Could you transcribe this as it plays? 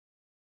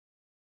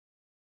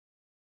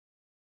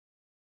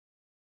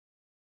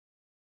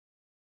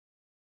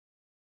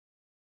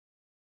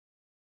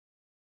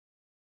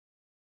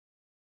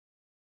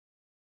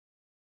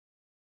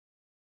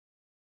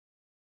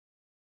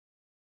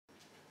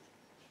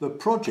The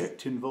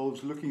project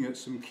involves looking at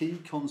some key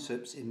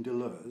concepts in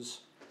Deleuze,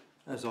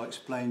 as I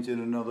explained in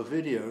another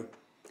video.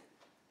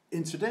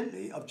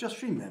 Incidentally, I've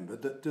just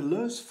remembered that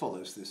Deleuze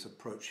follows this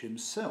approach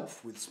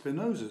himself with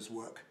Spinoza's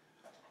work,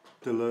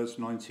 Deleuze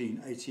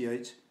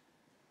 1988,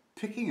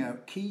 picking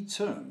out key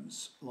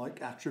terms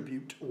like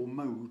attribute or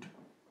mode.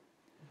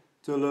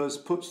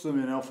 Deleuze puts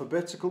them in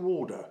alphabetical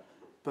order,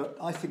 but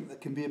I think that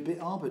can be a bit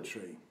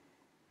arbitrary.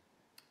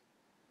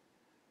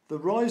 The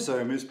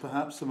rhizome is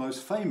perhaps the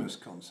most famous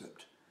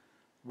concept,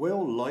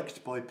 well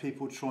liked by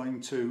people trying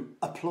to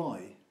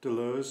apply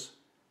Deleuze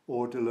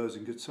or Deleuze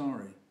and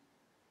Guattari.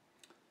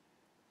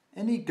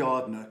 Any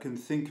gardener can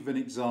think of an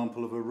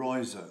example of a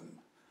rhizome.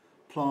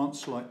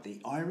 Plants like the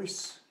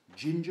iris,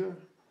 ginger,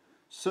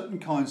 certain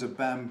kinds of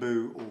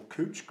bamboo or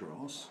couch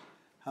grass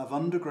have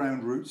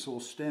underground roots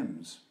or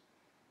stems.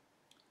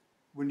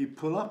 When you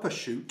pull up a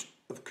shoot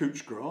of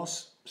couch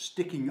grass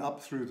sticking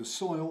up through the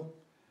soil,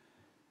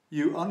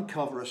 you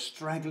uncover a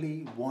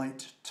straggly,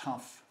 white,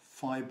 tough,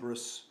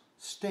 fibrous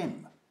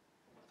stem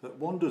that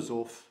wanders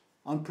off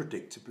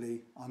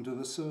unpredictably under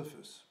the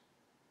surface.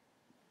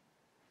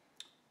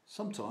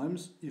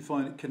 Sometimes you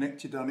find it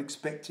connected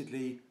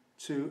unexpectedly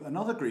to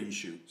another green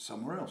shoot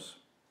somewhere else.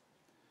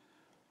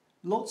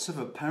 Lots of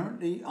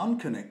apparently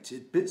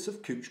unconnected bits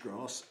of couch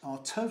grass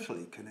are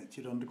totally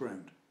connected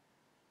underground.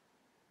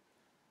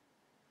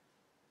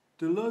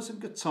 Deleuze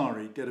and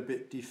Guattari get a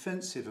bit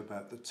defensive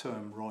about the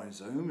term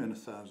rhizome in A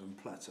Thousand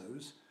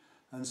Plateaus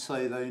and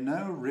say they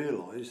now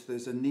realise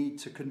there's a need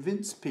to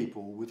convince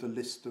people with a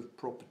list of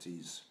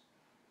properties.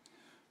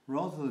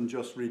 Rather than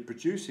just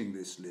reproducing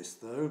this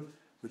list though,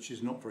 which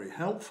is not very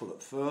helpful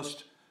at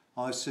first,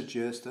 I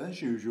suggest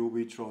as usual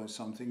we try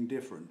something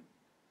different.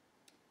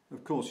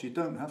 Of course you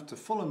don't have to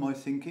follow my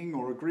thinking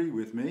or agree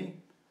with me,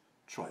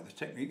 try the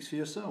techniques for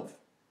yourself.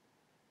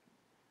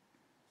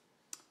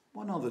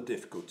 One other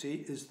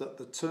difficulty is that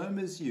the term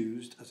is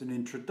used as an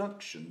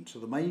introduction to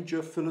the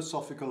major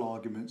philosophical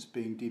arguments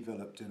being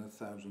developed in A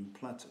Thousand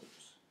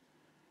Plateaus,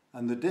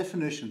 and the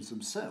definitions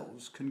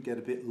themselves can get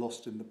a bit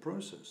lost in the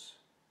process.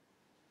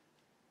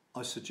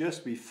 I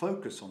suggest we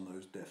focus on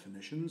those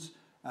definitions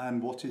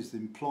and what is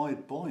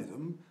implied by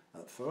them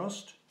at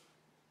first,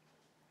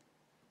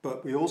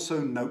 but we also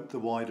note the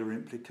wider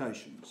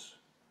implications.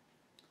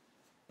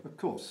 Of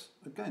course,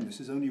 again, this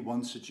is only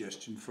one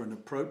suggestion for an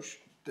approach.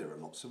 There are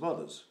lots of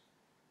others.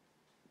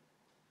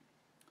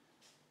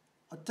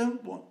 I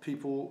don't want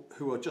people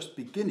who are just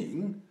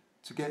beginning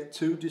to get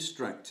too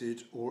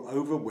distracted or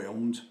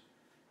overwhelmed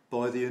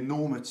by the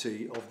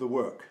enormity of the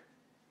work.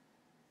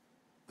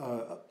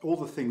 All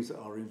the things that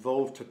are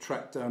involved to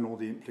track down all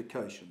the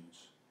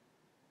implications.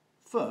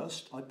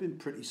 First, I've been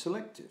pretty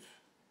selective,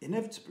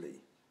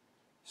 inevitably.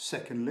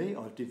 Secondly,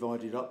 I've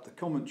divided up the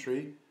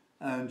commentary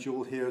and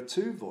you'll hear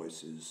two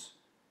voices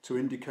to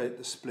indicate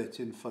the split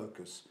in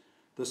focus.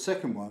 The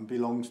second one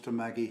belongs to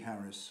Maggie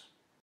Harris.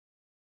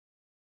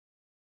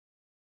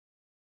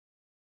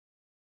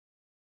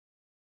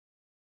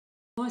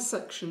 My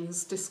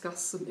sections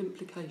discuss some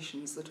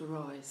implications that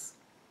arise.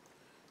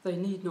 They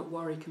need not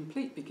worry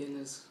complete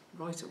beginners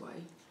right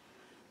away,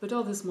 but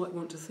others might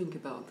want to think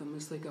about them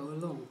as they go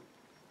along.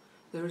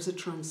 There is a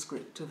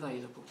transcript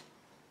available.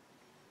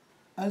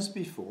 As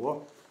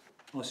before,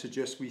 I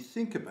suggest we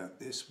think about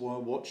this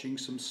while watching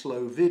some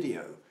slow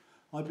video.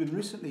 I've been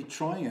recently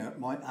trying out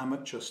my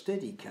amateur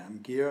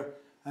Steadicam gear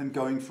and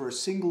going for a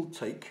single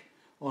take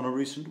on a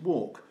recent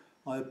walk.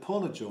 I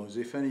apologise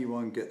if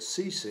anyone gets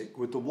seasick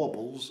with the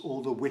wobbles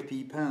or the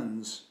whippy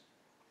pans.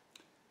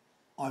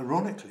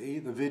 Ironically,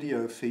 the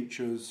video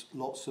features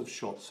lots of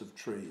shots of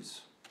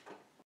trees.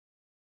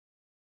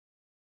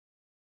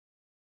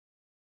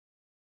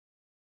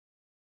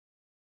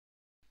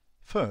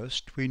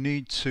 First, we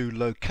need to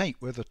locate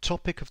where the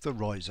topic of the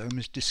rhizome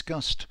is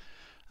discussed,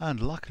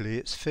 and luckily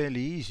it's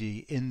fairly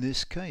easy in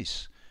this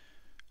case.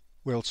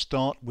 We'll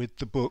start with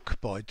the book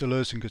by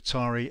Deleuze and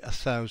Guattari, A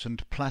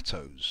Thousand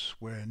Plateaus,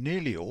 where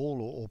nearly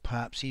all, or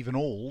perhaps even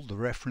all, the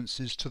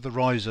references to the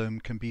rhizome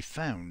can be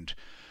found.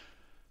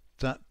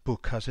 That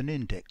book has an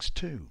index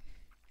too.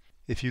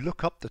 If you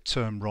look up the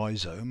term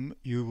rhizome,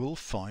 you will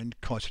find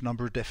quite a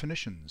number of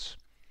definitions.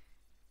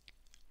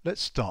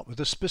 Let's start with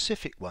the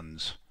specific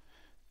ones.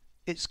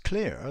 It's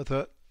clear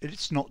that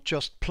it's not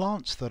just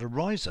plants that are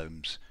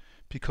rhizomes,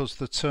 because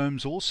the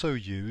term's also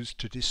used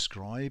to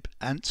describe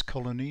ant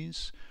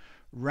colonies,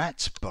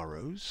 rat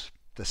burrows,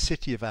 the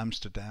city of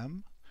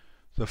Amsterdam,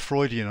 the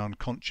Freudian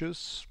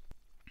unconscious,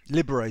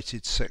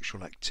 liberated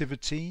sexual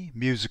activity,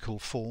 musical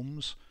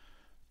forms,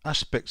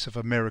 aspects of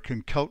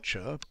American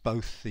culture,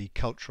 both the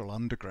cultural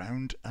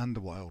underground and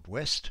the Wild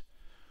West,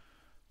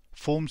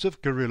 forms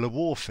of guerrilla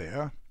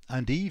warfare,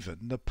 and even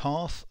the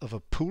path of a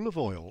pool of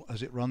oil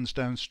as it runs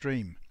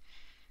downstream.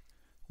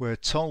 We're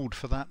told,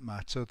 for that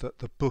matter, that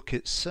the book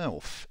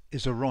itself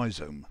is a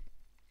rhizome.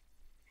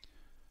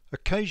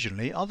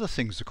 Occasionally other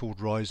things are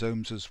called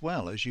rhizomes as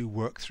well as you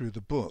work through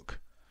the book.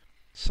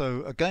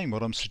 So again,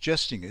 what I'm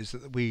suggesting is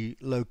that we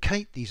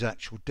locate these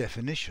actual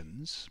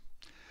definitions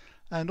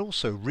and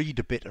also read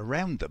a bit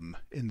around them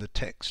in the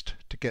text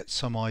to get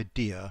some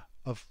idea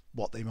of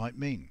what they might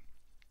mean.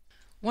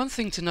 One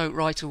thing to note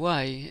right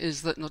away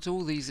is that not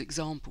all these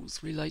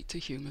examples relate to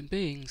human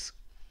beings.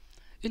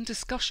 In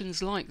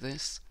discussions like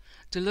this,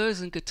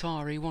 Deleuze and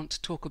Guattari want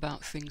to talk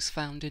about things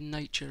found in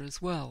nature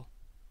as well.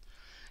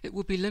 It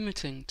would be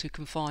limiting to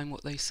confine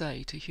what they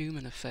say to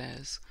human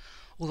affairs,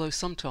 although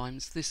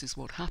sometimes this is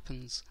what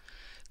happens.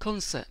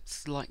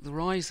 Concepts like the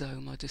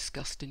rhizome are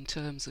discussed in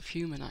terms of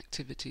human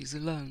activities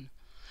alone: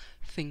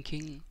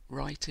 thinking,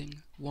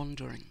 writing,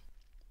 wandering.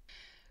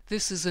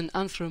 This is an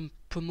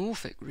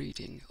anthropomorphic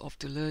reading of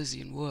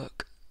Deleuzian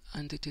work,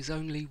 and it is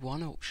only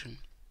one option.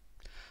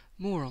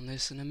 More on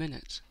this in a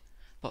minute,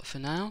 but for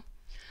now,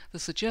 the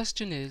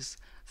suggestion is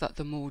that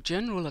the more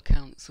general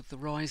accounts of the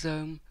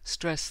rhizome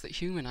stress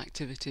that human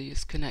activity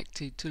is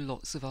connected to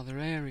lots of other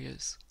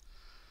areas.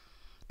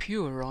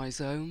 Pure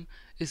rhizome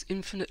is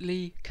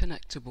infinitely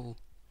connectable,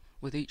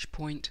 with each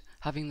point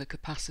having the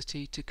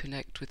capacity to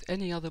connect with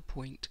any other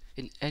point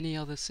in any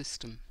other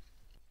system.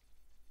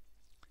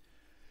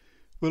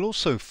 We'll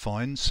also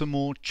find some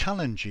more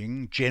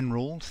challenging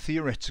general,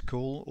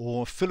 theoretical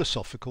or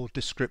philosophical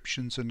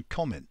descriptions and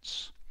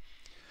comments.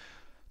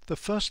 The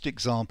first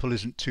example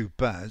isn't too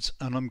bad,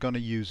 and I'm going to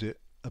use it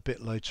a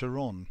bit later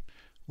on.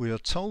 We are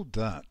told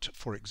that,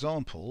 for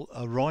example,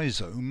 a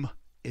rhizome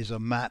is a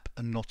map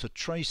and not a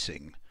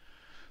tracing,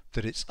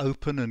 that it's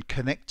open and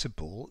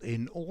connectable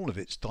in all of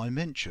its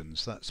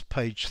dimensions. That's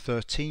page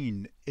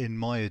 13 in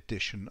my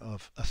edition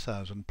of A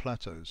Thousand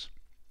Plateaus.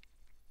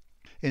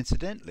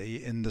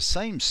 Incidentally, in the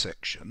same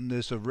section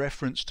there's a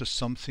reference to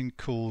something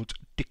called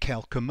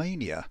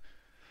decalcomania.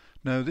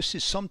 Now, this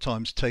is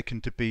sometimes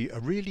taken to be a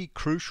really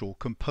crucial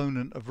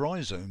component of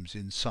rhizomes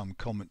in some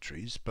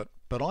commentaries, but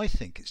I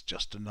think it's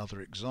just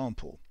another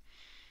example.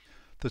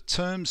 The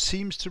term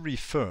seems to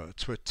refer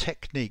to a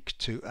technique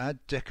to add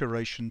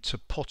decoration to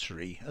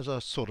pottery as a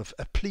sort of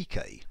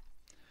applique.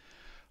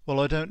 Well,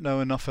 I don't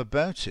know enough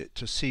about it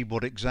to see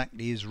what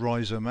exactly is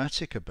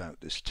rhizomatic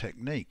about this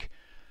technique.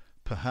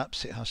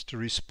 Perhaps it has to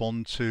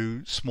respond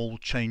to small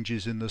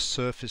changes in the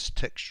surface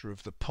texture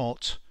of the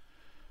pot,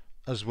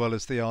 as well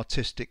as the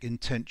artistic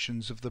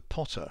intentions of the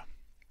potter.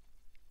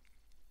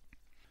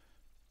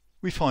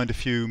 We find a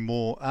few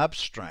more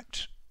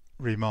abstract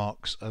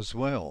remarks as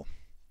well.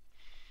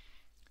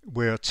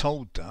 We are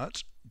told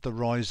that the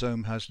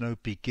rhizome has no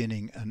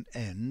beginning and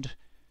end.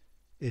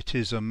 It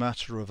is a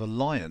matter of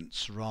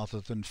alliance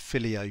rather than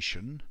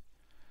filiation.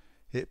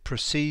 It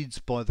proceeds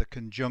by the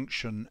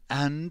conjunction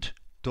and ...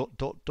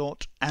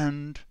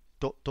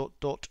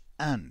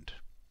 and.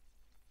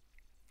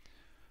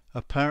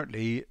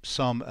 Apparently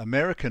some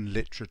American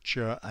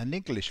literature and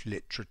English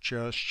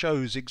literature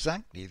shows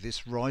exactly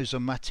this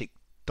rhizomatic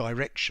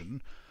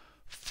direction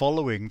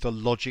following the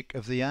logic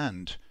of the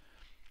and.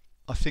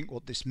 I think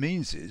what this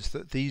means is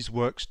that these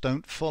works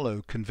don't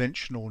follow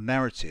conventional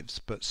narratives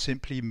but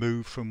simply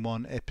move from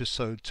one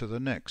episode to the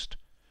next.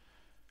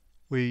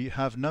 We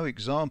have no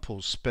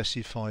examples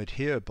specified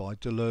here by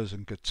Deleuze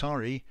and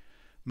Guattari.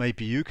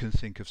 Maybe you can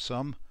think of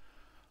some.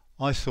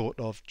 I thought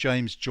of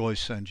James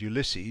Joyce and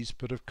Ulysses,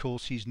 but of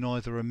course he's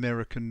neither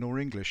American nor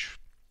English.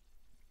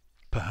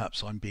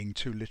 Perhaps I'm being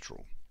too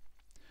literal.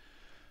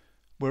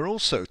 We're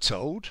also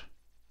told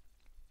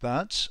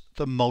that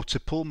the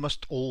multiple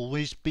must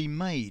always be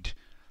made,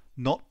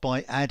 not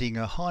by adding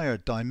a higher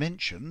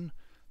dimension,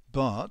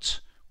 but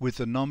with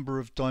the number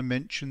of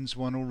dimensions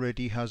one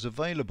already has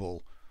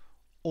available,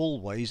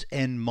 always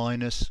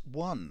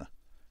n-1.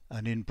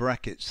 And in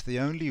brackets, the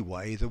only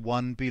way the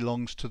one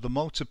belongs to the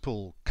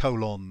multiple,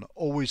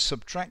 always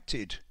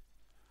subtracted.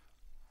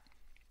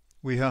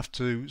 We have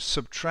to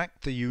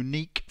subtract the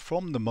unique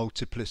from the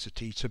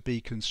multiplicity to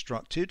be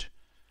constructed,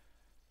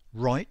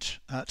 right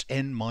at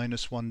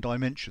n-1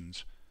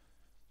 dimensions.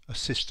 A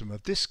system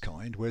of this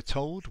kind, we're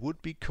told,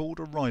 would be called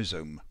a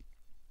rhizome.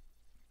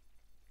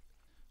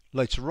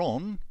 Later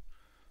on,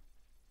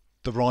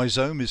 the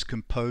rhizome is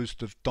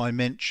composed of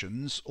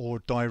dimensions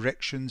or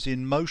directions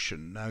in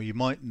motion. Now, you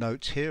might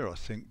note here, I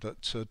think,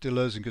 that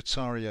Deleuze and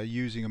Guattari are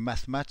using a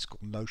mathematical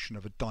notion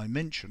of a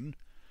dimension,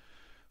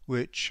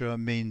 which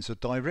means a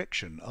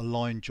direction, a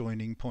line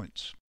joining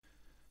points.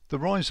 The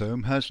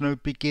rhizome has no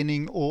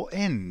beginning or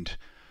end,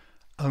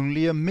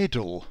 only a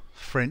middle.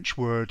 French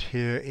word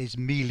here is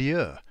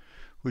milieu,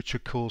 which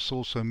of course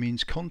also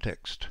means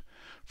context,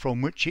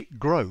 from which it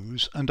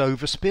grows and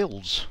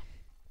overspills.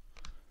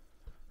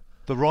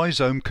 The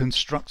rhizome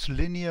constructs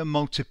linear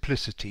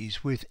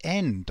multiplicities with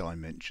n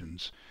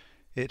dimensions.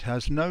 It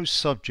has no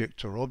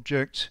subject or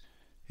object.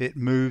 It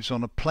moves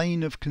on a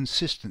plane of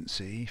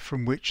consistency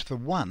from which the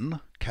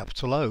one,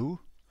 capital O,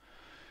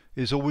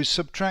 is always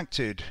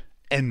subtracted,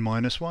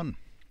 n-1.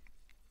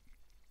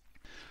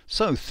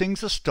 So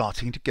things are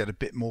starting to get a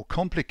bit more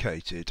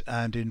complicated,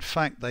 and in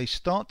fact they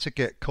start to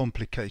get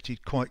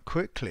complicated quite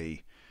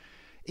quickly.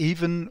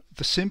 Even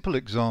the simple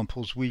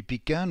examples we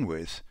began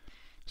with.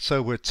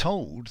 So we're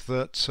told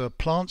that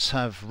plants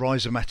have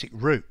rhizomatic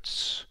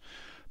roots,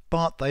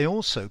 but they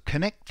also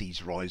connect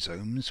these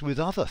rhizomes with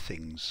other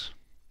things,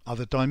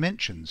 other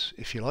dimensions,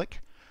 if you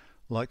like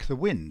like the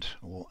wind,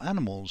 or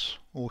animals,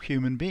 or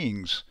human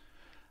beings,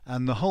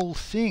 and the whole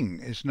thing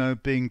is now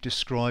being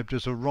described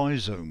as a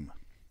rhizome.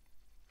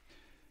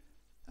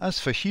 As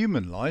for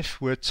human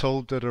life, we're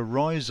told that a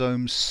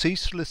rhizome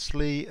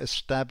ceaselessly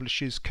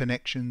establishes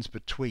connections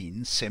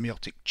between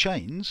semiotic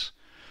chains,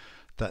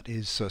 that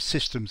is,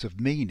 systems of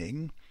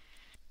meaning,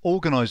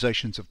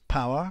 organisations of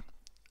power,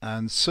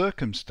 and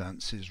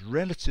circumstances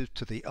relative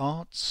to the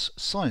arts,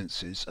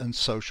 sciences, and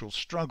social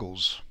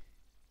struggles.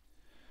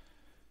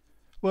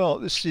 Well,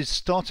 this is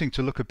starting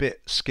to look a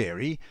bit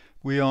scary.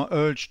 We are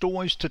urged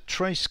always to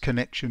trace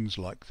connections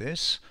like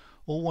this,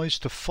 always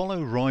to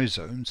follow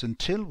rhizomes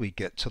until we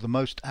get to the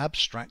most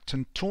abstract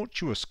and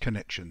tortuous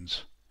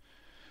connections.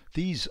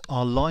 These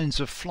are lines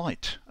of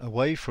flight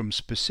away from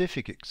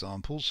specific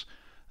examples,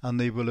 and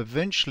they will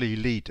eventually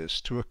lead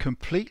us to a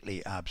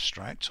completely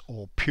abstract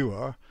or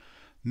pure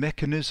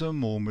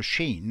mechanism or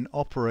machine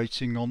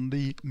operating on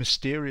the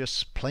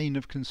mysterious plane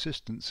of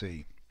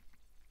consistency.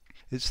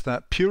 It's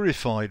that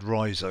purified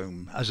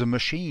rhizome as a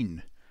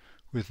machine,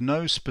 with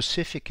no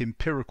specific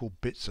empirical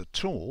bits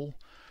at all,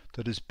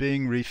 that is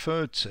being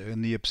referred to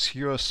in the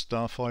obscure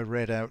stuff I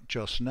read out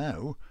just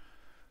now,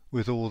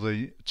 with all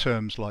the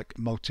terms like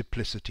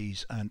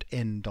multiplicities and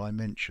n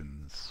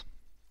dimensions.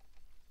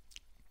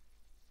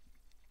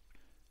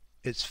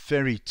 It's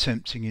very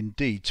tempting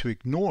indeed to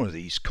ignore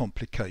these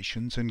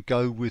complications and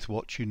go with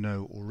what you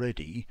know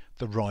already,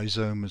 the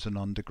rhizome as an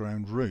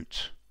underground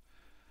root.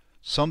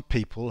 Some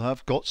people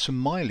have got some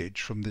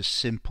mileage from this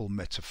simple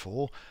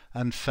metaphor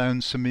and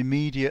found some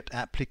immediate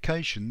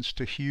applications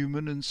to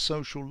human and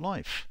social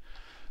life.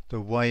 The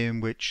way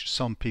in which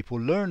some people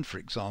learn, for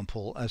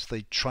example, as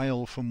they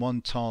trail from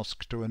one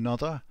task to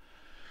another,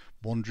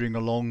 wandering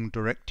along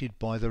directed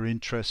by their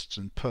interests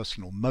and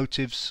personal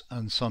motives,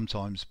 and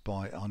sometimes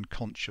by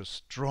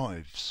unconscious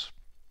drives.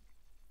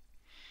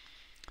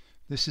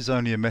 This is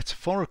only a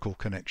metaphorical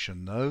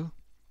connection, though,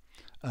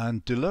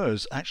 and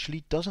Deleuze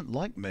actually doesn't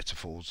like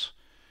metaphors,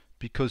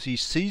 because he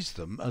sees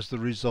them as the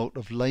result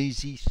of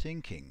lazy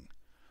thinking,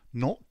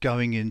 not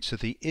going into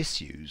the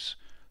issues,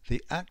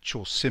 the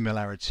actual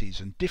similarities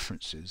and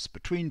differences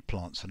between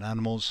plants and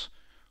animals,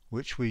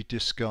 which we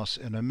discuss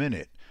in a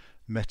minute.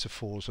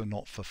 Metaphors are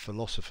not for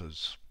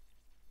philosophers.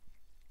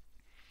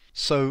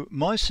 So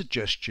my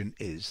suggestion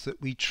is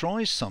that we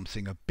try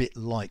something a bit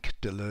like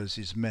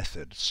Deleuze's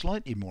method,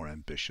 slightly more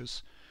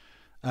ambitious,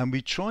 and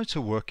we try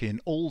to work in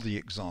all the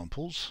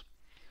examples,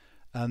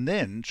 and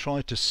then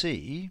try to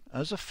see,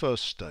 as a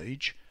first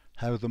stage,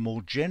 how the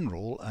more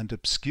general and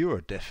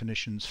obscure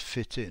definitions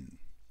fit in.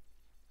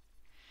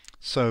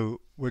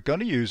 So we're going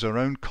to use our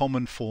own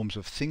common forms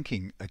of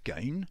thinking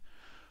again,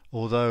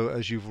 although,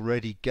 as you've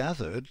already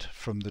gathered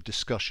from the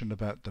discussion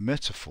about the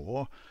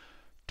metaphor,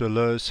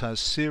 Deleuze has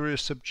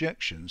serious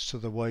objections to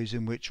the ways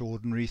in which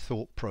ordinary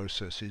thought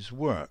processes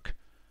work.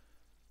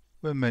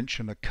 We'll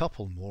mention a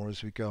couple more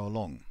as we go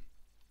along.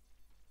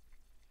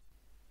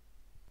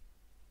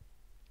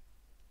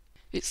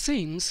 It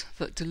seems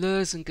that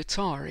Deleuze and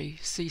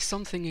Guattari see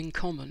something in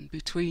common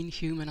between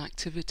human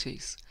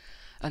activities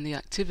and the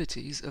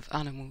activities of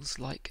animals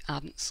like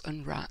ants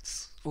and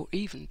rats, or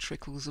even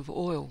trickles of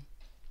oil.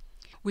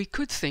 We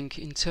could think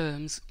in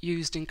terms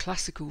used in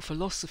classical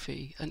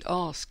philosophy and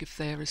ask if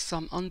there is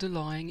some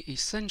underlying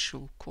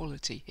essential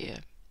quality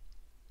here.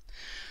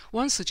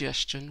 One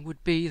suggestion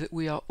would be that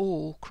we are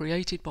all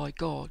created by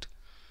God,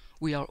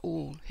 we are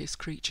all his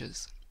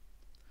creatures.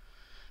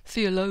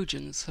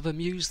 Theologians have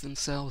amused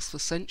themselves for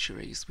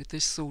centuries with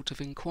this sort of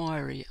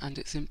inquiry and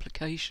its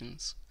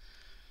implications.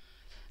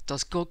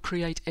 Does God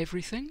create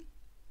everything?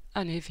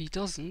 And if he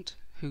doesn't,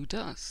 who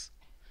does?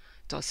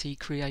 Does he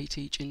create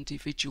each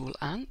individual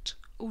ant,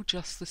 or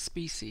just the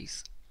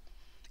species?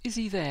 Is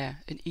he there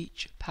in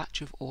each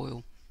patch of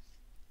oil?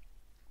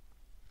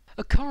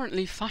 A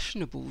currently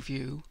fashionable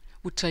view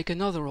would take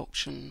another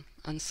option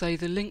and say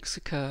the links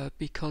occur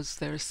because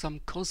there is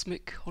some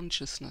cosmic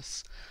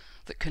consciousness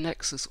that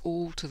connects us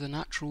all to the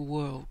natural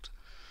world,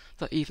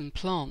 that even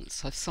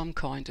plants have some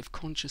kind of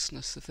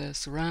consciousness of their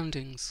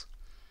surroundings.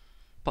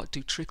 But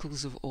do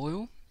trickles of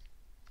oil?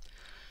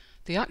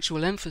 The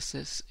actual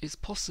emphasis is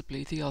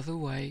possibly the other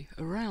way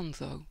around,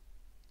 though.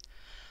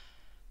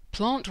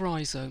 Plant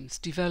rhizomes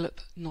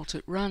develop not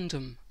at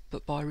random,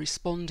 but by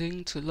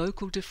responding to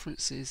local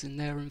differences in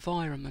their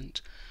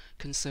environment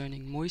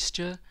concerning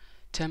moisture,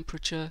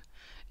 temperature,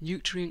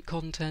 nutrient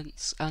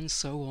contents, and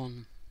so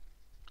on.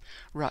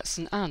 Rats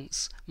and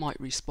ants might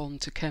respond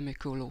to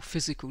chemical or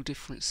physical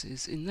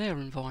differences in their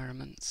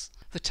environments,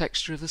 the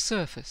texture of the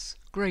surface,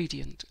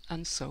 gradient,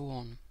 and so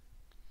on.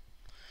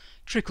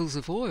 Trickles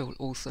of oil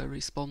also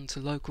respond to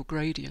local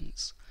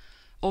gradients,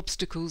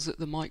 obstacles at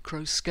the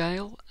micro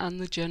scale, and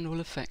the general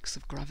effects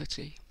of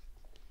gravity.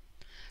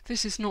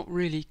 This is not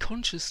really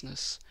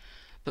consciousness,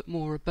 but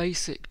more a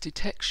basic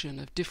detection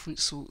of different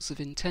sorts of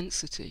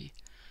intensity,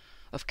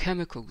 of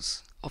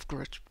chemicals,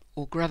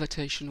 or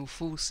gravitational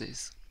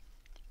forces.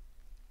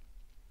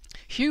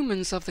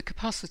 Humans have the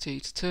capacity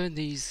to turn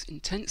these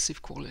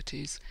intensive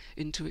qualities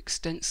into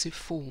extensive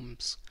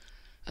forms,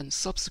 and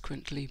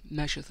subsequently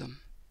measure them.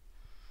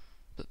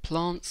 that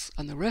plants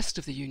and the rest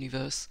of the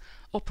universe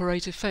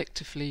operate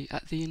effectively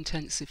at the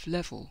intensive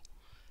level,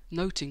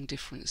 noting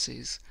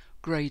differences,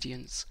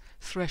 gradients,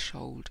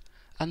 threshold,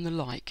 and the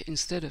like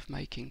instead of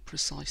making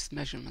precise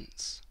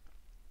measurements.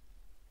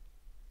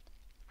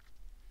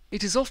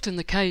 It is often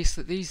the case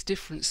that these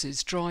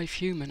differences drive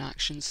human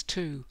actions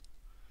too.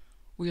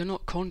 We are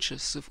not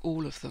conscious of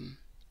all of them.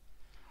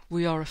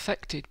 We are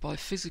affected by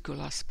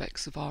physical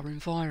aspects of our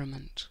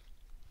environment.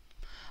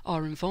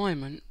 Our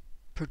environment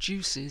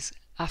produces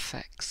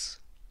affects.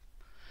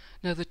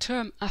 Now, the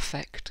term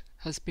affect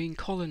has been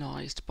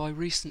colonized by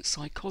recent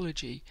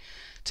psychology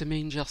to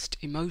mean just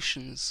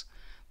emotions,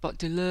 but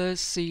Deleuze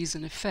sees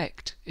an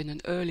effect in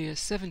an earlier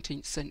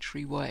 17th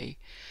century way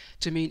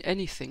to mean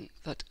anything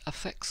that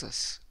affects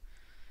us,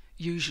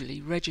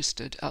 usually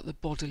registered at the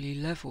bodily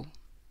level.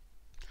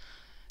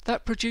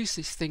 That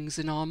produces things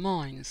in our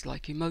minds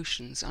like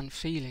emotions and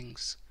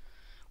feelings.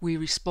 We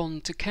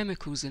respond to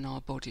chemicals in our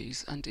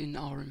bodies and in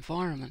our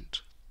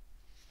environment.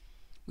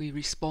 We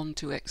respond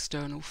to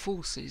external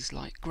forces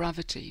like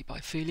gravity by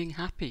feeling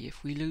happy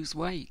if we lose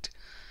weight,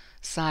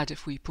 sad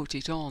if we put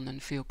it on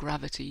and feel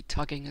gravity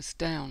tugging us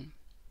down.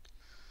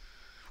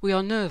 We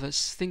are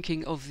nervous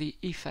thinking of the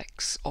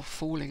effects of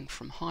falling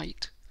from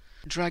height,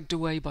 dragged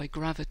away by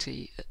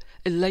gravity,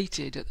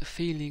 elated at the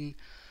feeling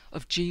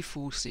of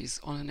g-forces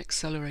on an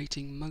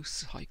accelerating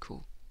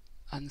motorcycle,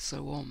 and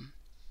so on.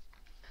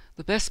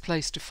 The best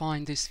place to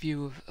find this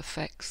view of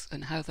effects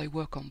and how they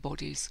work on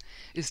bodies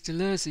is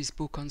Deleuze's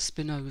book on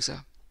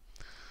Spinoza,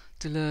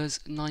 Deleuze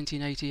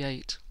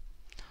 1988,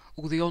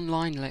 or the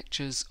online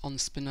lectures on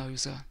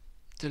Spinoza,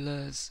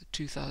 Deleuze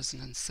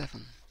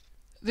 2007.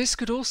 This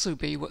could also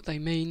be what they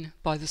mean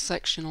by the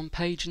section on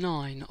page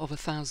 9 of A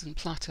Thousand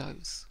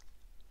Plateaus.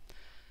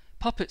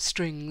 Puppet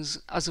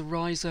strings, as a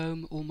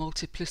rhizome or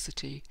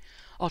multiplicity,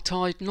 are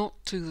tied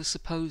not to the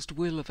supposed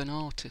will of an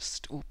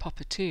artist or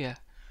puppeteer,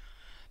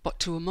 but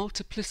to a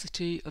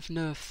multiplicity of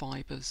nerve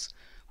fibres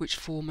which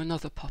form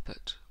another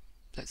puppet.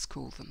 Let's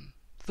call them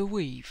the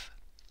weave.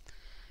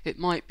 It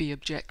might be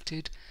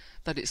objected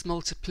that its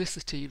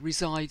multiplicity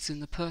resides in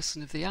the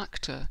person of the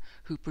actor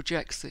who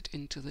projects it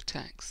into the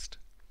text.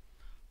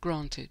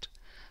 Granted,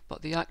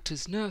 but the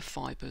actor's nerve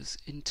fibres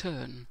in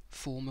turn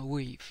form a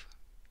weave.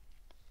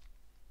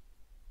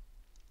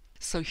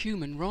 So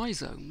human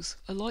rhizomes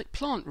are like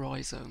plant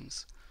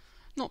rhizomes,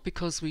 not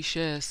because we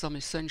share some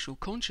essential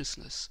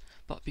consciousness,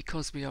 but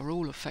because we are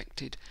all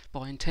affected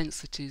by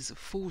intensities of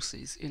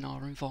forces in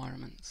our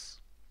environments.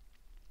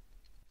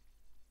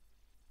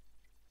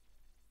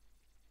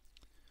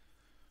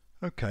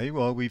 Okay,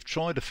 well, we've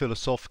tried a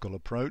philosophical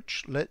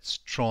approach. Let's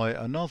try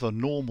another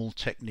normal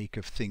technique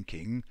of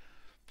thinking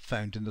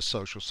found in the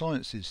social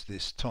sciences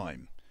this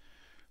time.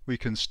 We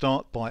can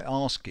start by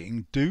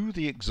asking, do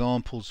the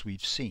examples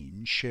we've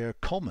seen share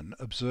common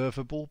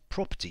observable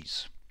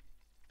properties?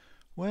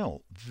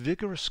 Well,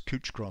 vigorous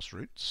couch grass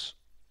roots,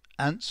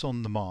 ants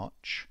on the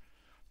march,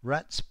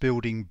 rats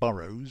building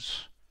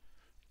burrows,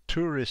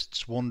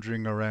 tourists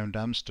wandering around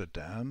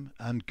Amsterdam,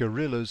 and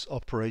guerrillas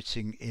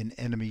operating in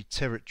enemy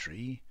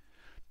territory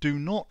do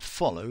not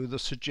follow the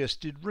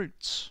suggested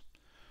routes,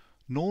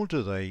 nor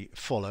do they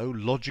follow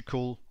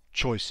logical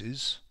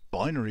choices,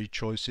 binary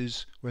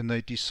choices, when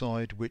they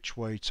decide which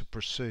way to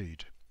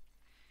proceed.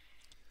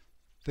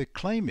 The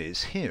claim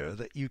is here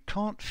that you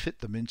can't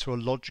fit them into a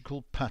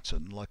logical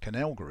pattern like an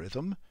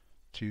algorithm,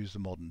 to use the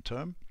modern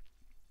term,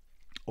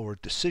 or a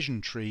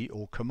decision tree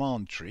or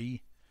command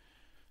tree,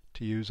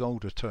 to use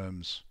older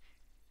terms.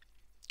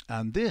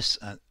 And this,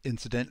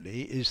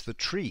 incidentally, is the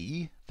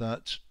tree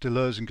that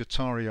Deleuze and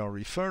Guattari are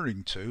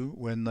referring to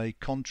when they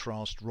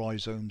contrast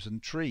rhizomes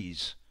and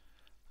trees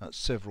at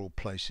several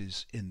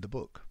places in the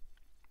book.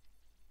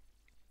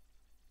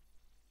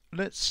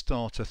 Let's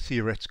start a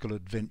theoretical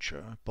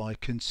adventure by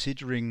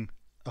considering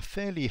a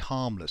fairly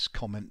harmless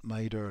comment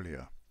made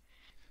earlier.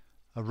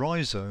 A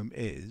rhizome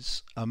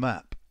is a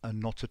map and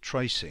not a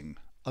tracing,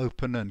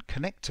 open and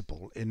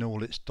connectable in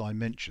all its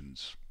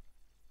dimensions.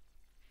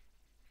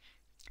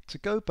 To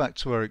go back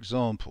to our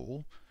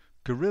example,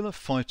 guerrilla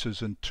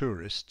fighters and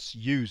tourists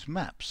use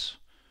maps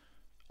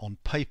on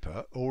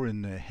paper or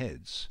in their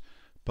heads,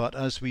 but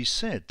as we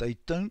said, they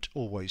don't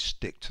always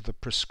stick to the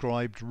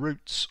prescribed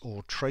routes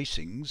or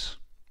tracings.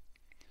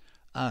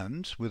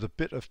 And with a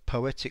bit of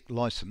poetic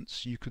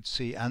license, you could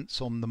see ants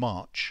on the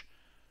march,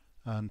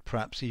 and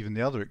perhaps even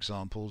the other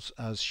examples,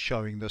 as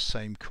showing the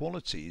same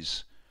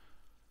qualities,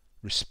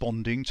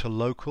 responding to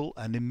local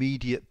and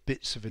immediate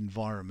bits of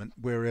environment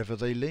wherever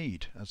they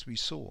lead, as we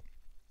saw.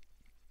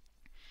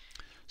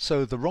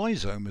 So the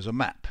rhizome as a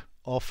map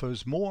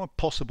offers more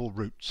possible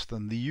routes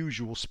than the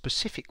usual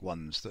specific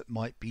ones that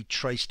might be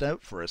traced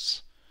out for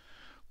us,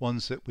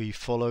 ones that we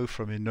follow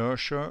from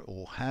inertia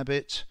or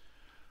habit,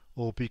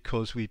 or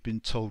because we've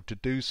been told to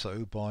do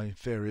so by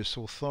various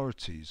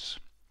authorities.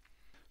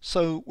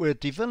 So we're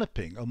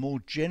developing a more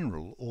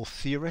general or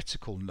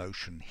theoretical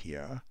notion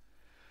here.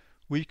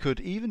 We could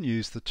even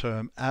use the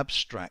term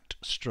abstract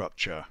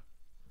structure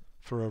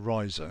for a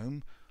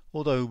rhizome,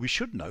 although we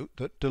should note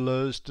that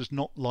Deleuze does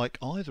not like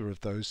either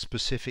of those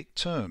specific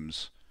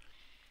terms.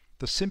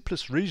 The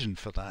simplest reason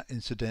for that,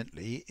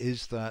 incidentally,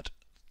 is that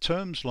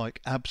terms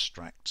like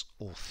abstract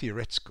or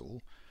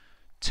theoretical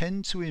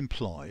tend to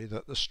imply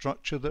that the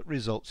structure that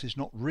results is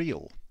not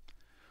real,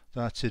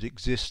 that it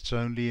exists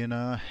only in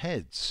our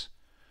heads,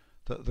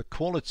 that the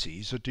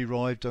qualities are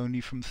derived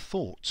only from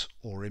thought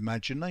or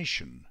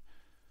imagination.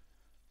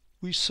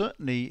 We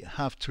certainly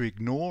have to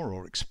ignore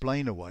or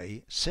explain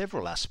away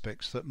several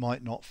aspects that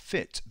might not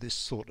fit this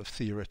sort of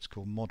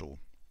theoretical model.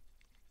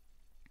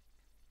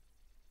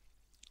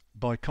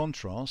 By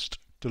contrast,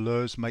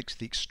 Deleuze makes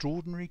the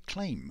extraordinary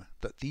claim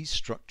that these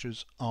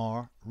structures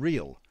are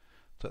real,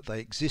 that they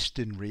exist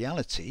in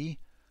reality,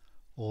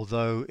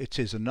 although it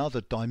is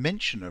another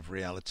dimension of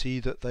reality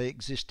that they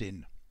exist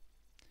in.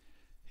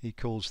 He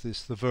calls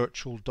this the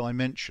virtual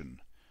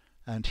dimension,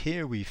 and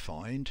here we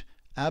find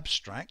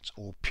abstract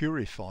or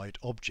purified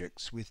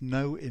objects with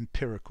no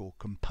empirical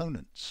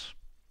components.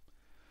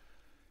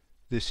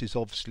 This is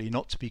obviously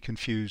not to be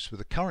confused with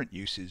the current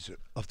uses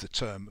of the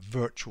term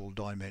virtual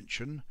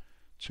dimension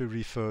to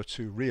refer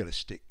to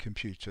realistic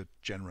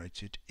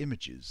computer-generated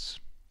images.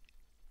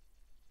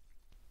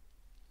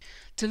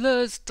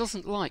 Deleuze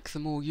doesn't like the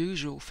more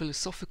usual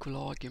philosophical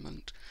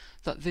argument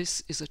that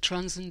this is a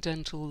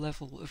transcendental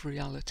level of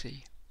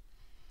reality.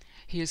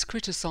 He is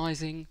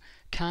criticising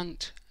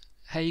Kant,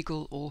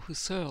 Hegel or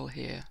Husserl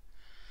here,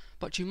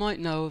 but you might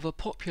know of a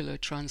popular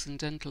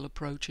transcendental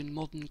approach in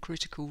modern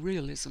critical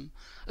realism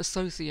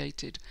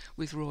associated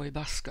with Roy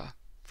Basker,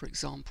 for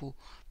example,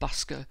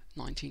 Basker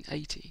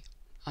 1980,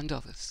 and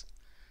others.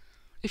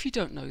 If you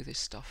don't know this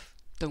stuff,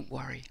 don't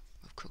worry,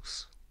 of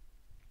course.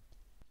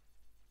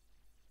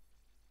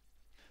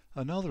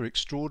 Another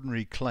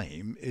extraordinary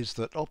claim is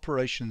that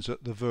operations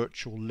at the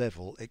virtual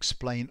level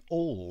explain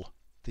all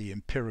the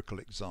empirical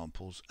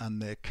examples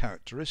and their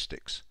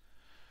characteristics.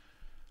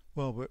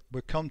 Well,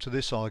 we'll come to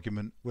this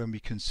argument when we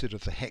consider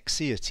the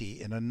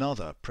hexeity in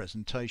another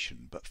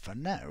presentation, but for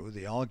now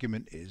the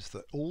argument is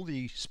that all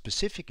the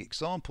specific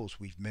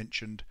examples we've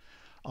mentioned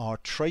are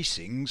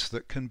tracings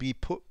that can be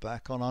put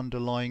back on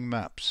underlying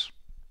maps.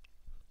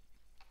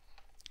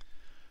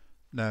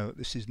 Now,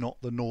 this is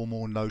not the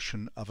normal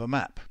notion of a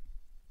map.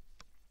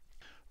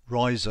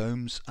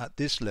 Rhizomes at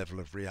this level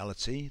of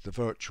reality, the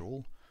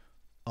virtual,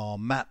 are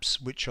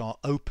maps which are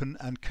open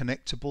and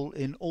connectable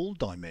in all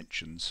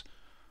dimensions,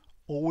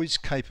 always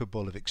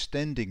capable of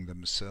extending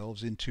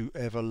themselves into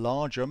ever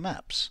larger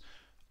maps,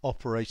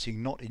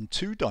 operating not in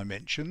 2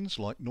 dimensions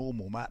like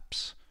normal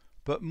maps,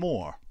 but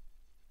more,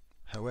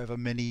 however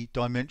many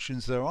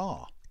dimensions there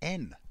are,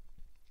 n.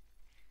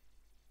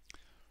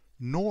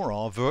 Nor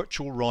are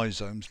virtual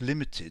rhizomes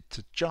limited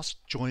to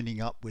just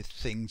joining up with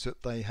things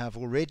that they have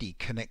already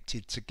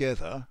connected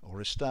together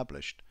or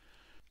established.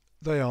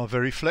 They are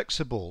very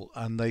flexible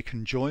and they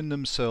can join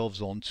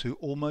themselves onto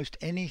almost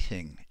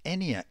anything,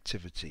 any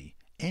activity,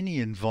 any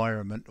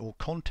environment or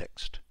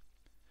context.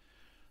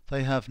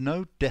 They have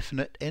no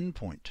definite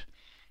endpoint.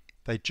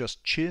 They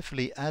just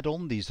cheerfully add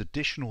on these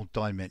additional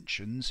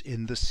dimensions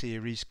in the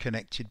series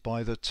connected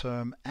by the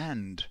term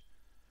and,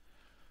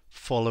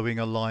 following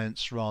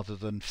alliance rather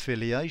than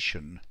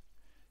filiation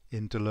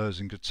in Deleuze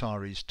and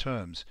Guattari's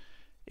terms.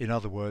 In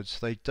other words,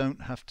 they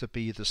don't have to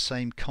be the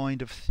same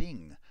kind of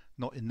thing,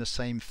 not in the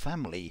same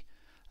family,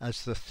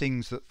 as the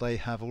things that they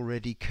have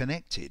already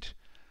connected.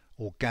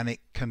 Organic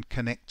can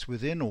connect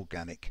with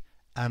inorganic,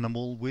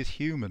 animal with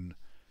human,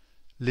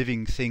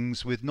 living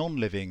things with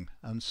non-living,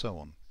 and so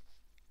on.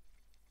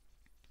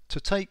 To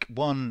take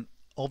one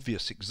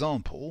obvious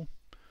example,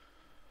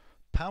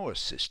 power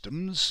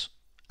systems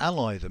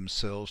ally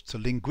themselves to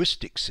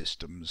linguistic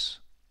systems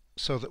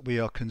so that we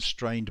are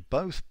constrained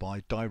both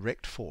by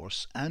direct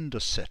force and a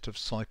set of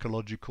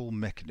psychological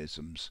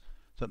mechanisms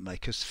that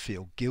make us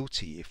feel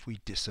guilty if we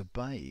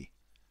disobey.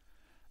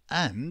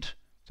 And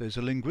there's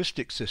a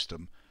linguistic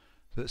system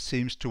that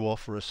seems to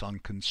offer us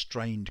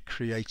unconstrained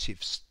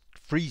creative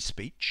free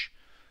speech,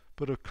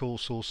 but of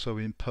course also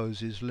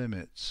imposes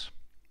limits.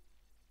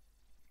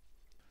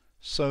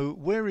 So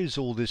where is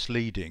all this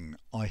leading,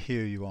 I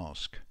hear you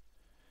ask?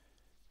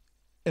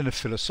 In a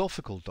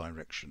philosophical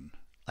direction,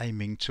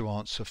 aiming to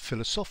answer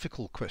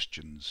philosophical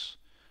questions.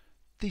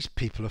 These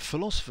people are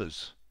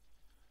philosophers.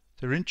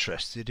 They're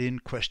interested in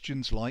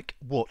questions like,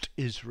 what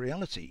is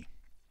reality?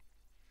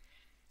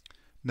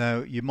 Now,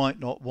 you might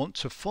not want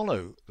to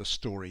follow the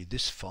story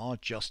this far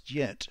just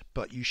yet,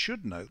 but you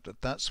should note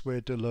that that's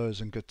where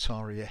Deleuze and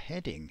Guattari are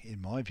heading,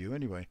 in my view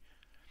anyway.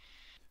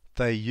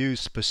 They use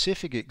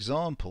specific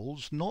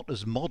examples, not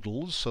as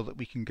models so that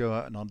we can go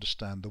out and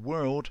understand the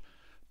world,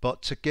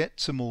 but to get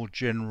to more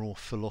general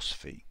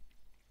philosophy.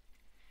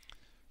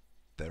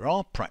 There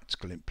are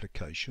practical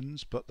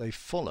implications, but they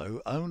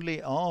follow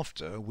only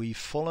after we've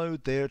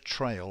followed their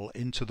trail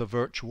into the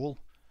virtual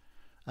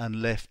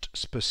and left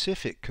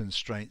specific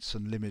constraints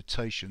and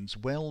limitations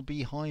well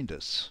behind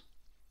us.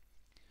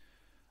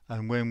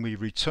 And when we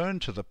return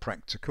to the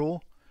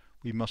practical,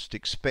 we must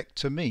expect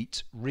to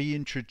meet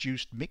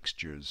reintroduced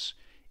mixtures,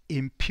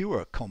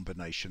 impure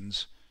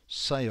combinations,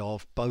 say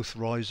of both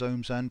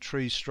rhizomes and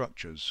tree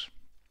structures.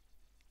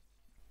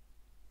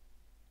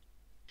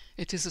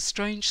 It is a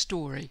strange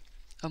story,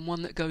 and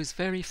one that goes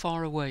very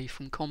far away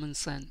from common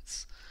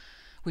sense.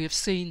 We have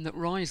seen that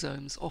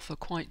rhizomes offer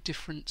quite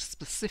different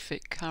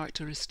specific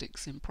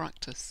characteristics in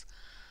practice,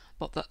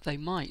 but that they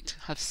might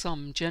have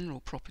some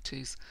general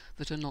properties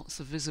that are not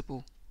so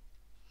visible.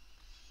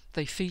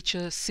 They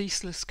feature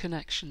ceaseless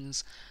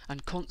connections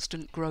and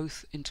constant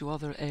growth into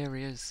other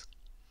areas.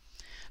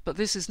 But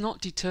this is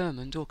not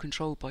determined or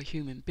controlled by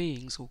human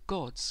beings or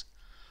gods,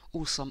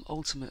 or some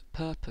ultimate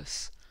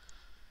purpose.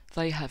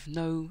 They have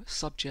no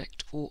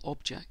subject or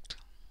object.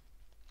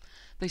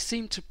 They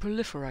seem to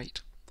proliferate,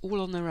 all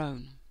on their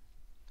own.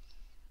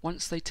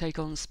 Once they take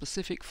on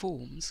specific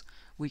forms,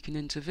 we can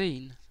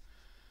intervene.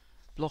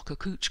 Block a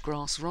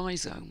couchgrass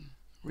rhizome,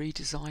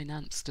 redesign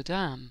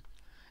Amsterdam,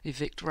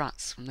 evict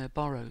rats from their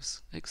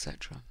burrows,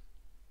 etc.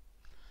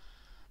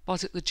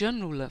 But at the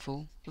general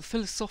level, the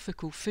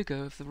philosophical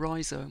figure of the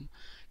rhizome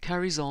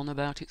carries on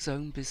about its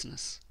own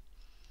business.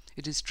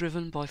 It is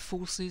driven by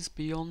forces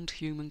beyond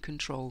human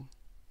control.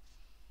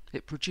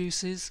 It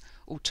produces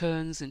or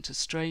turns into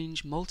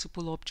strange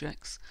multiple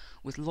objects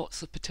with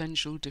lots of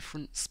potential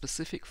different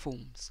specific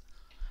forms,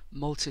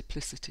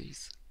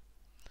 multiplicities.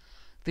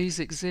 These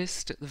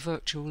exist at the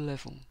virtual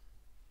level.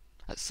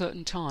 At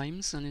certain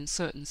times and in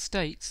certain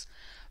states,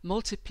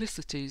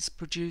 multiplicities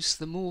produce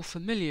the more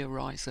familiar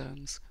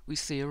rhizomes we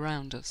see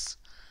around us,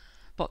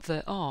 but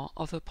there are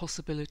other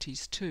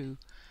possibilities too,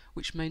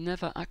 which may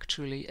never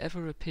actually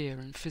ever appear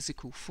in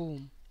physical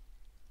form.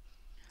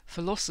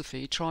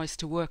 Philosophy tries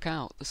to work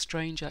out the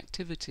strange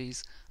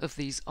activities of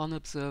these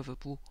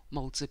unobservable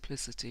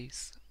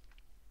multiplicities.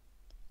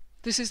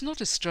 This is not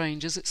as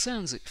strange as it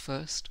sounds at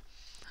first,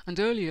 and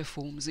earlier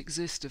forms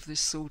exist of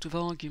this sort of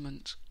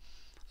argument.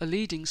 A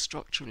leading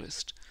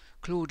structuralist,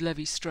 Claude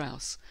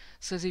Lévi-Strauss,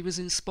 says he was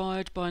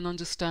inspired by an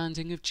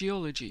understanding of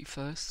geology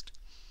first.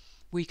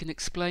 We can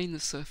explain the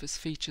surface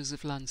features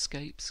of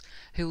landscapes,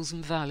 hills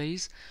and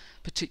valleys,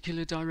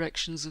 particular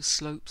directions of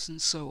slopes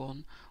and so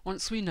on,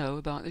 once we know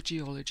about the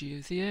geology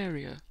of the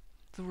area,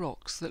 the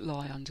rocks that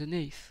lie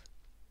underneath.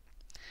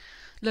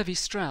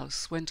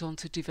 Lévi-Strauss went on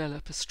to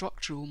develop a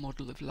structural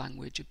model of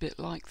language a bit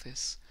like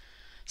this,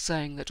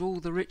 saying that all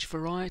the rich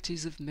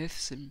varieties of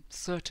myths in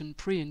certain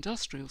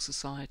pre-industrial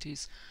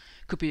societies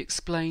could be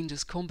explained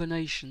as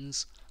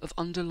combinations of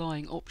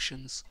underlying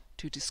options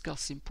to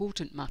discuss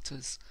important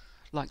matters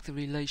like the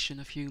relation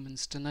of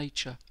humans to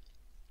nature.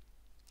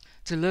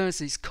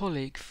 Deleuze's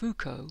colleague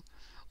Foucault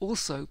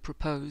also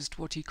proposed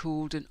what he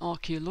called an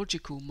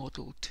archaeological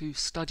model to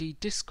study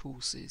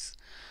discourses,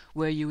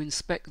 where you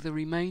inspect the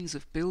remains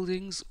of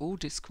buildings or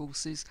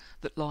discourses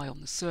that lie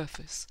on the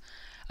surface,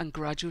 and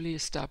gradually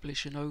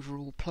establish an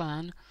overall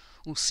plan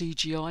or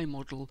CGI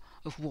model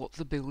of what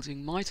the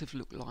building might have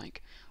looked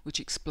like, which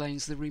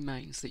explains the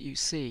remains that you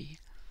see,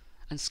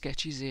 and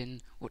sketches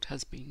in what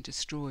has been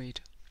destroyed.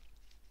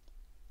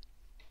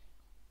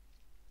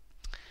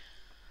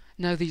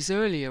 Now these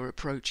earlier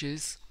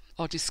approaches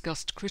are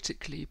discussed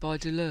critically by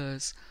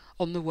Deleuze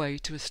on the way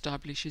to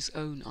establish his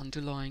own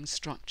underlying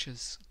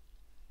structures.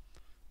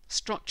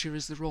 Structure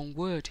is the wrong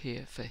word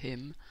here for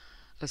him,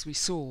 as we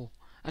saw,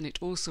 and it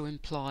also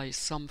implies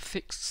some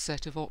fixed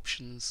set of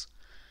options,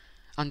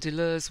 and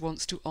Deleuze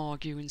wants to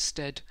argue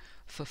instead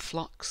for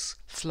flux,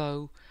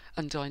 flow,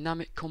 and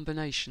dynamic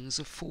combinations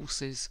of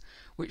forces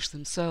which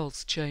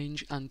themselves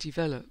change and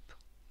develop.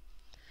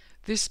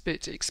 This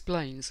bit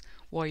explains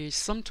why he is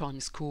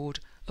sometimes called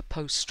a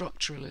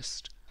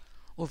post-structuralist,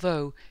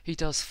 although he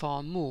does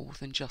far more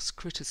than just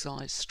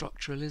criticise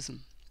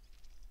structuralism.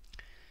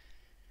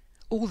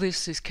 All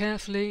this is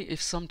carefully, if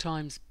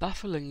sometimes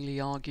bafflingly,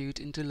 argued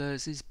in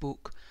Deleuze's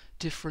book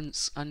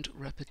Difference and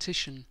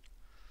Repetition,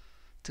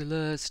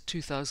 Deleuze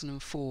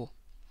 2004,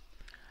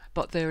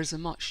 but there is a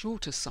much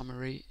shorter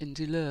summary in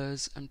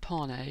Deleuze and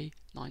Parnay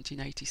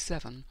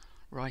 1987,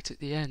 right at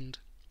the end.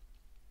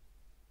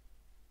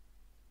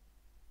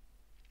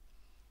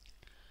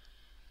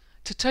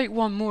 To take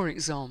one more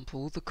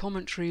example, the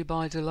commentary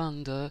by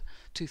Deleuze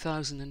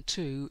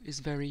 2002 is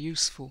very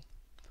useful.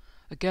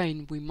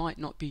 Again, we might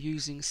not be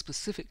using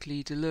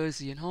specifically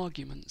Deleuzian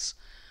arguments,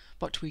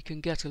 but we can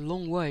get a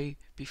long way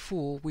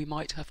before we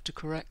might have to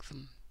correct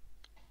them.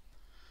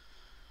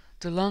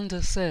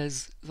 Deleuze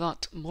says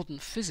that modern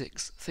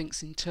physics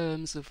thinks in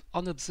terms of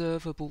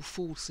unobservable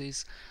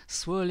forces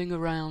swirling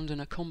around in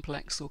a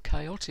complex or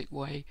chaotic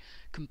way,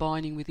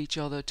 combining with each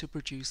other to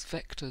produce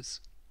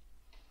vectors.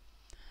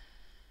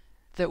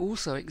 There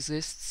also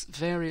exists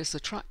various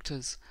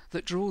attractors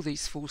that draw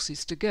these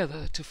forces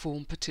together to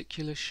form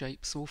particular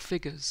shapes or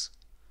figures.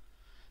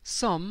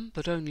 Some,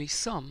 but only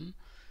some,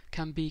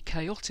 can be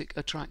chaotic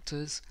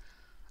attractors,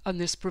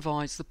 and this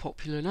provides the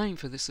popular name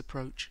for this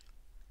approach,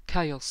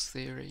 chaos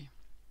theory.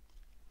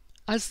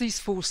 As these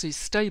forces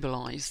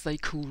stabilise, they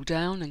cool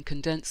down and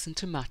condense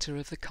into matter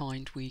of the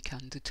kind we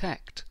can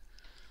detect.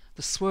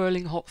 The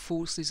swirling hot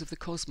forces of the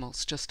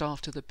cosmos just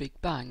after the Big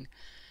Bang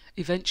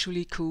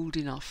eventually cooled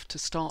enough to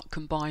start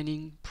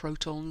combining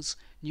protons,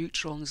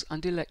 neutrons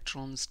and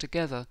electrons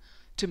together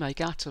to make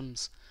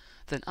atoms,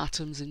 then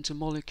atoms into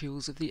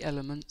molecules of the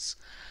elements,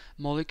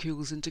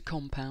 molecules into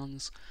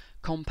compounds,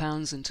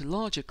 compounds into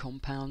larger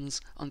compounds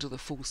under the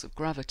force of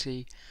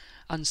gravity,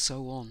 and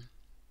so on.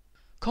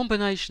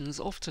 Combinations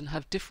often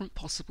have different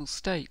possible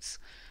states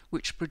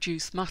which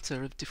produce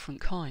matter of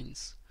different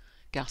kinds.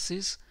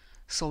 Gases,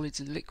 solids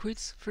and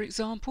liquids, for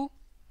example.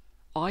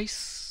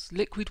 Ice,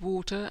 liquid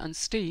water and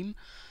steam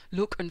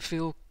look and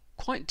feel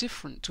quite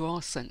different to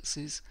our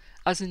senses,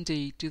 as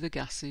indeed do the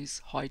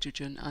gases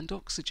hydrogen and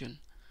oxygen,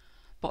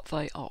 but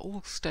they are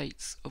all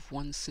states of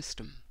one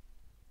system.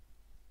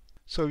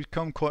 So we've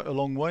come quite a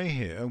long way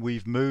here.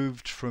 We've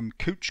moved from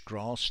couch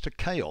grass to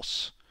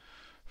chaos,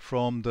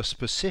 from the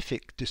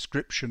specific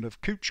description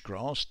of couch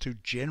grass to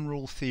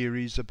general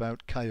theories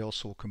about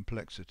chaos or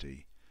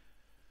complexity,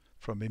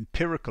 from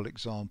empirical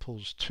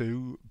examples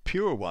to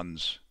pure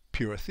ones,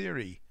 pure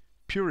theory,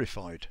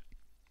 purified.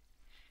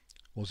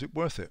 Was it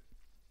worth it?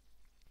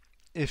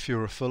 If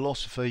you're a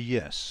philosopher,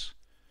 yes,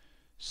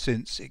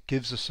 since it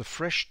gives us a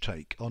fresh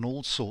take on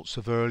all sorts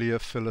of earlier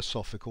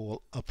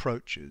philosophical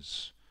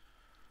approaches.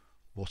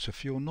 What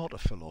if you're not a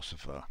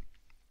philosopher?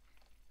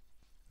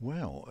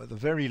 Well, at the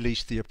very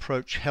least the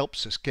approach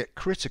helps us get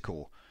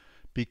critical,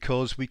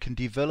 because we can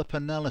develop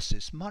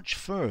analysis much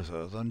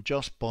further than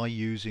just by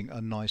using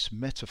a nice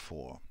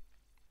metaphor.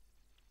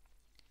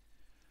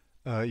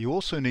 You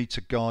also need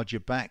to guard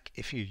your back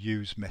if you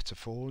use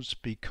metaphors,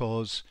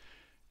 because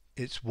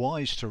it's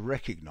wise to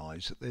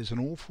recognize that there's an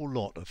awful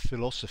lot of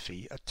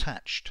philosophy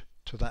attached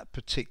to that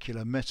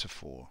particular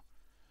metaphor,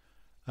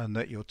 and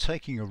that you're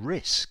taking a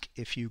risk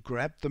if you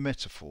grab the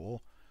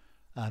metaphor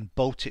and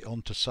bolt it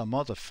onto some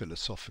other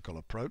philosophical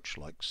approach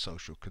like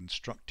social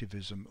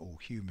constructivism or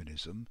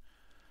humanism,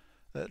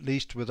 at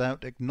least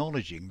without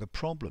acknowledging the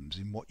problems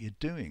in what you're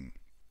doing.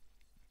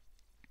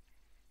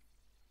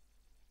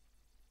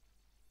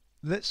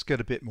 Let's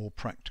get a bit more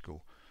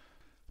practical.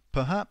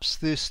 Perhaps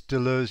this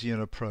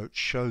Deleuzian approach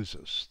shows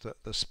us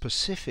that the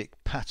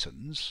specific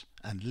patterns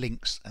and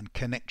links and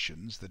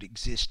connections that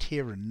exist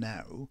here and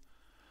now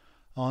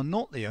are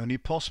not the only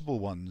possible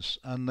ones,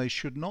 and they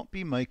should not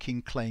be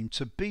making claim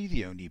to be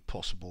the only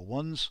possible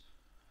ones,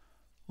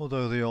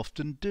 although they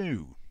often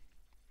do.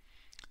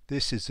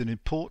 This is an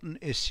important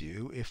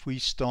issue if we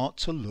start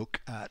to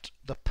look at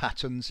the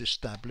patterns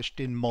established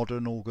in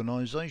modern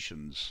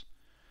organisations.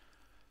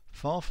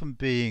 Far from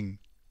being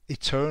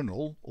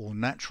eternal or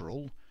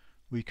natural,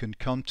 we can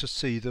come to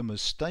see them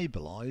as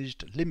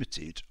stabilised,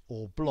 limited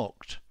or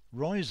blocked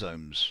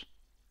rhizomes.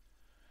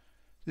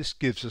 This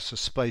gives us a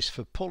space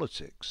for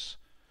politics,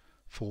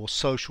 for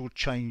social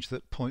change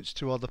that points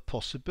to other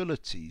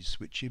possibilities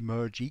which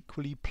emerge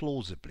equally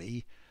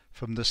plausibly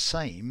from the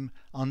same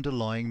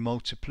underlying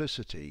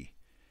multiplicity,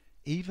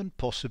 even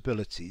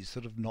possibilities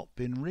that have not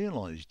been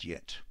realised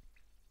yet.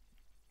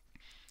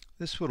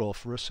 This will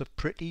offer us a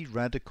pretty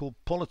radical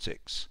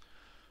politics,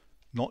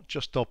 not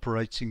just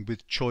operating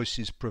with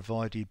choices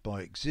provided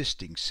by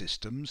existing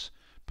systems,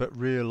 but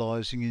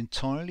realising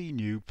entirely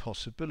new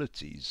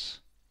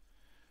possibilities.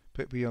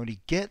 But we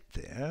only get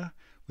there,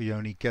 we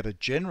only get a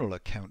general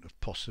account of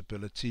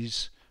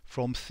possibilities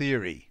from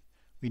theory.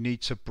 We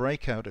need to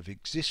break out of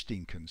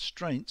existing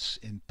constraints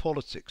in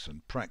politics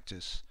and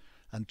practice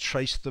and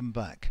trace them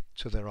back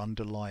to their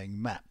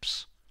underlying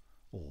maps,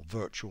 or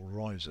virtual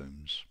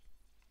rhizomes.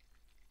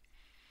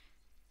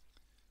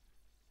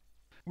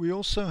 We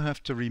also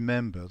have to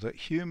remember that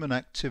human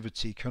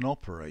activity can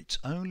operate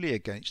only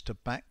against a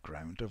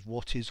background of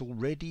what is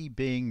already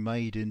being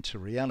made into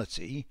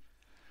reality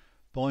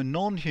by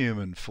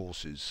non-human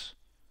forces,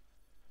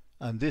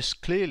 and this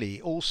clearly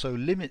also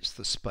limits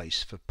the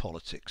space for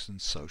politics and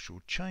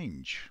social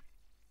change.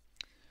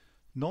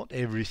 Not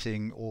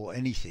everything or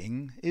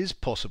anything is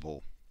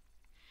possible.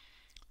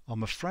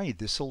 I'm afraid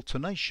this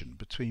alternation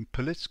between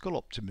political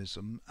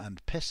optimism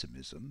and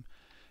pessimism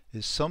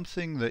is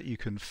something that you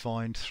can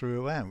find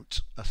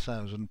throughout A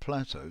Thousand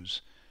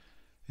Plateaus.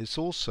 It's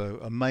also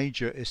a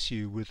major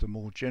issue with the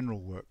more general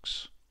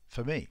works,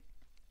 for me.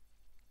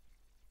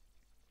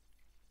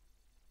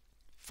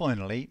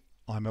 Finally,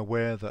 I'm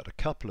aware that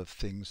a couple of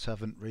things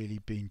haven't really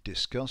been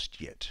discussed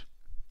yet.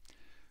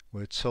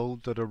 We're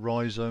told that a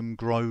rhizome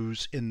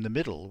grows in the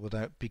middle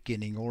without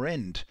beginning or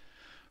end.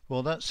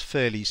 Well, that's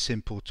fairly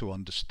simple to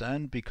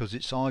understand, because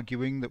it's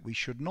arguing that we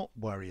should not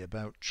worry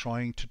about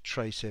trying to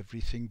trace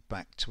everything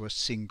back to a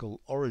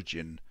single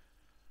origin,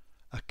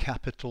 a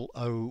capital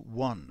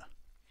O1,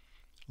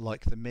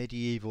 like the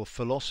medieval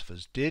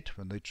philosophers did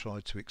when they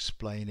tried to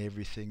explain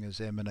everything as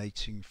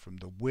emanating from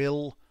the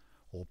will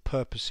or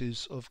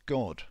purposes of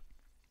God.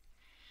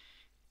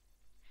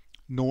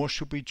 Nor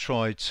should we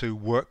try to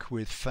work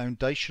with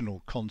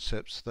foundational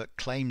concepts that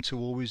claim to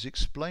always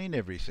explain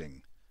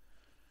everything.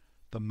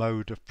 The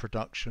mode of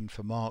production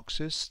for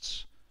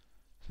Marxists,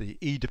 the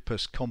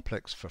Oedipus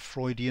complex for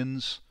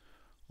Freudians,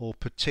 or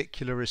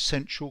particular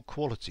essential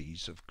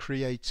qualities of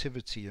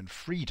creativity and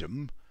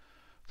freedom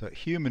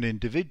that human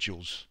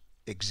individuals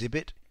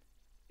exhibit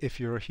if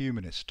you're a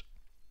humanist.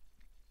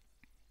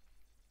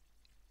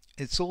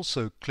 It's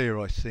also clear,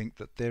 I think,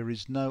 that there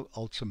is no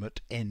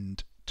ultimate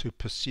end to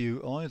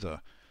pursue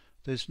either.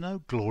 There's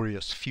no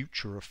glorious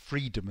future of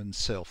freedom and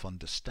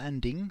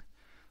self-understanding.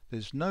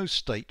 There's no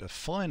state of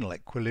final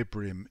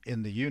equilibrium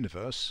in the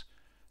universe.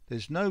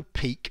 There's no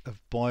peak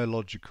of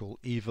biological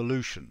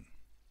evolution.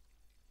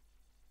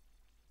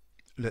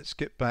 Let's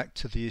get back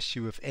to the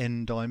issue of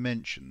n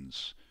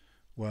dimensions.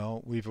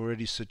 Well, we've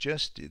already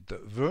suggested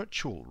that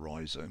virtual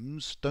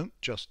rhizomes don't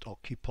just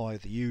occupy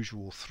the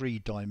usual 3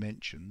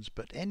 dimensions,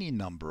 but any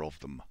number of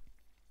them.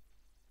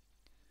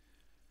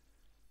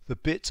 The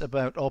bit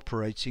about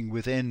operating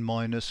with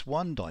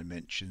n-1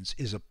 dimensions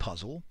is a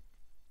puzzle.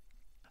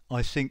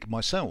 I think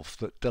myself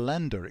that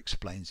Deleuze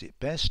explains it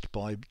best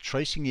by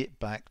tracing it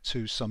back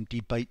to some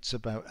debates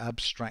about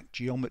abstract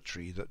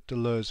geometry that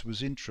Deleuze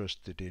was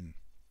interested in.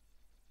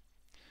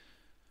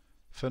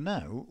 For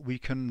now, we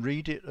can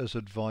read it as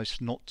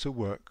advice not to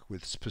work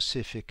with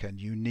specific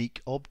and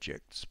unique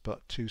objects,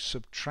 but to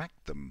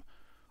subtract them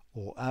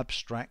or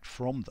abstract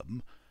from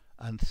them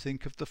and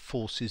think of the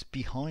forces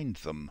behind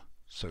them,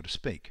 so to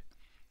speak.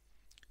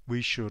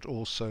 We should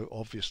also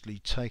obviously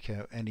take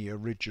out any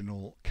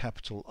original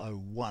capital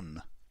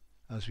O1,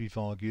 as we've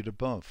argued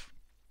above.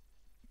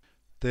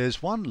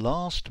 There's one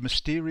last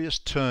mysterious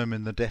term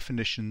in the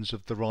definitions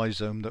of the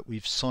rhizome that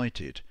we've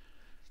cited.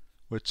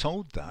 We're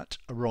told that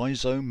a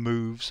rhizome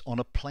moves on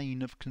a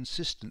plane of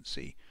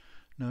consistency.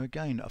 Now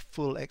again, a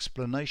full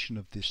explanation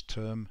of this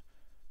term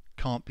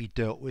can't be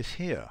dealt with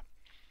here.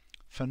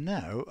 For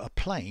now, a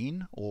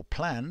plane or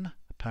plan,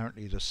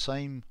 apparently the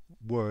same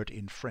word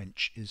in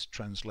French is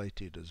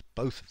translated as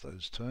both of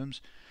those terms,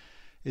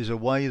 is a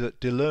way that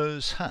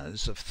Deleuze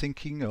has of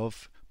thinking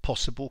of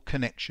possible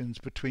connections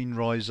between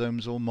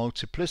rhizomes or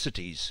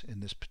multiplicities in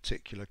this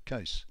particular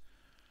case.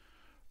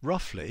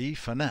 Roughly,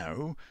 for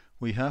now,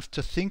 we have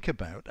to think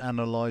about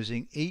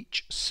analysing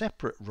each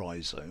separate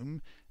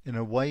rhizome in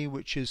a way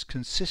which is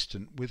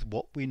consistent with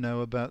what we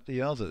know about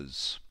the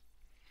others.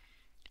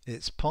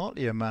 It's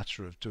partly a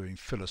matter of doing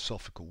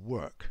philosophical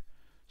work,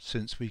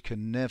 since we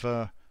can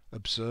never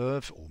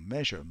observe or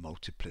measure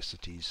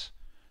multiplicities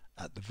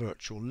at the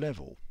virtual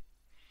level.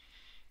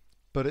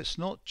 But it's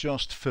not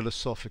just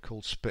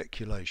philosophical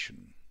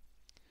speculation.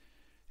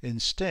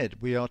 Instead,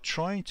 we are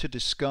trying to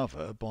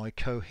discover by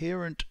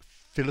coherent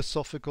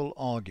philosophical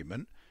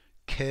argument,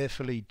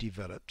 carefully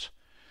developed,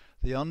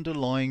 the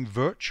underlying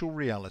virtual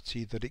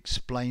reality that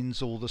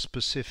explains all the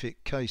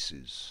specific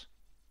cases.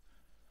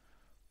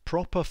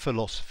 Proper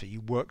philosophy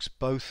works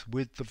both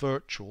with the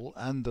virtual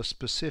and the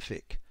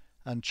specific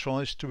and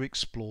tries to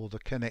explore the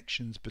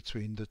connections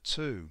between the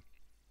two.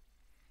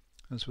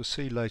 As we'll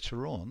see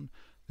later on,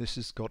 this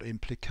has got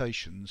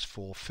implications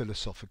for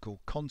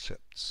philosophical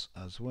concepts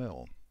as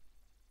well.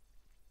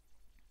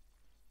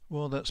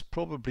 Well, that's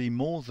probably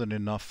more than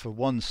enough for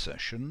one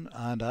session,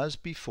 and as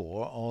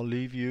before, I'll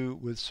leave you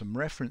with some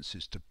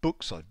references to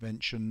books I've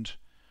mentioned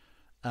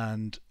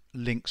and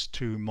links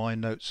to my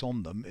notes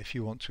on them if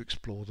you want to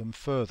explore them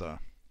further.